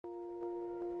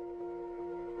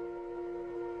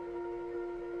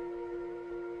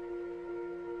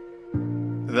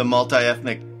The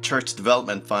Multiethnic Church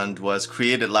Development Fund was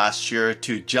created last year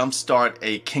to jumpstart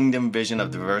a kingdom vision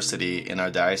of diversity in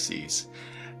our diocese.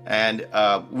 And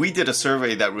we did a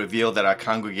survey that revealed that our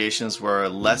congregations were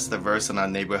less diverse in our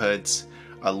neighborhoods,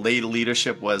 our lay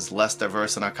leadership was less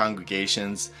diverse in our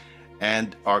congregations,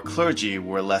 and our clergy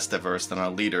were less diverse than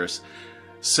our leaders.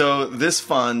 So this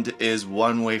fund is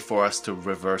one way for us to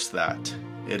reverse that.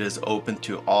 It is open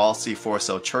to all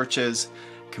C4SO churches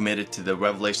committed to the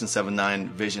Revelation 7:9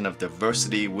 vision of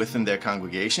diversity within their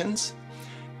congregations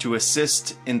to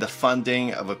assist in the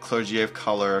funding of a clergy of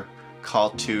color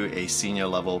called to a senior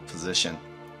level position.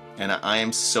 And I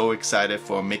am so excited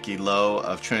for Mickey Lowe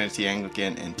of Trinity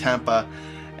Anglican in Tampa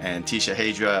and Tisha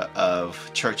Hadra of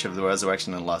Church of the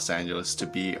Resurrection in Los Angeles to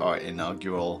be our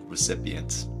inaugural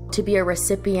recipients. To be a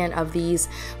recipient of these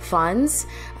funds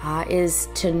is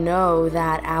to know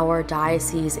that our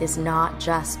diocese is not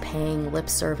just paying lip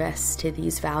service to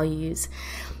these values.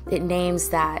 It names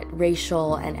that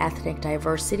racial and ethnic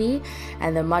diversity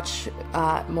and the much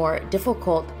more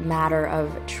difficult matter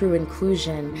of true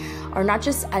inclusion are not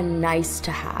just a nice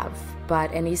to have,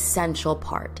 but an essential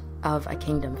part of a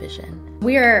kingdom vision.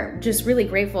 We are just really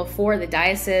grateful for the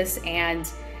diocese, and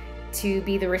to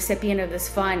be the recipient of this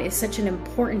fund is such an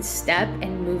important step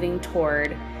in moving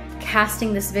toward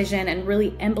casting this vision and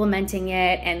really implementing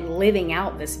it and living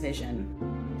out this vision.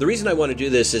 The reason I want to do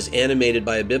this is animated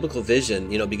by a biblical vision,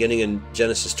 beginning in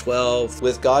Genesis 12,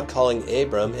 with God calling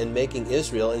Abram and making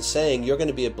Israel and saying, you're going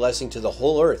to be a blessing to the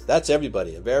whole earth. That's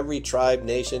everybody, of every tribe,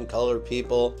 nation, color,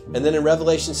 people. And then in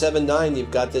Revelation 7:9, you've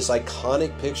got this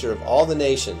iconic picture of all the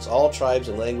nations, all tribes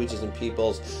and languages and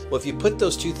peoples. Well, if you put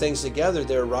those two things together,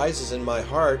 there arises in my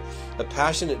heart a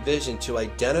passionate vision to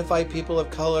identify people of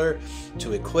color,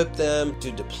 to equip them, to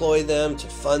deploy them, to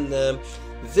fund them.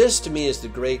 This to me is the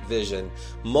great vision.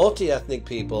 Multi-ethnic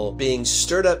people being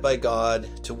stirred up by God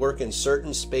to work in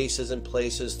certain spaces and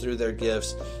places through their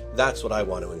gifts. That's what I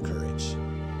want to encourage.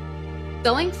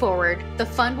 Going forward, the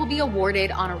fund will be awarded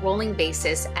on a rolling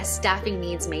basis as staffing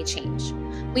needs may change.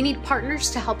 We need partners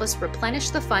to help us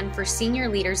replenish the fund for senior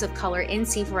leaders of color in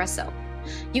C4SO.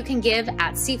 You can give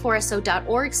at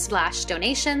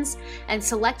c4so.org/donations and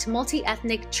select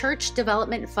Multi-Ethnic Church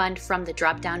Development Fund from the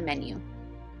drop-down menu.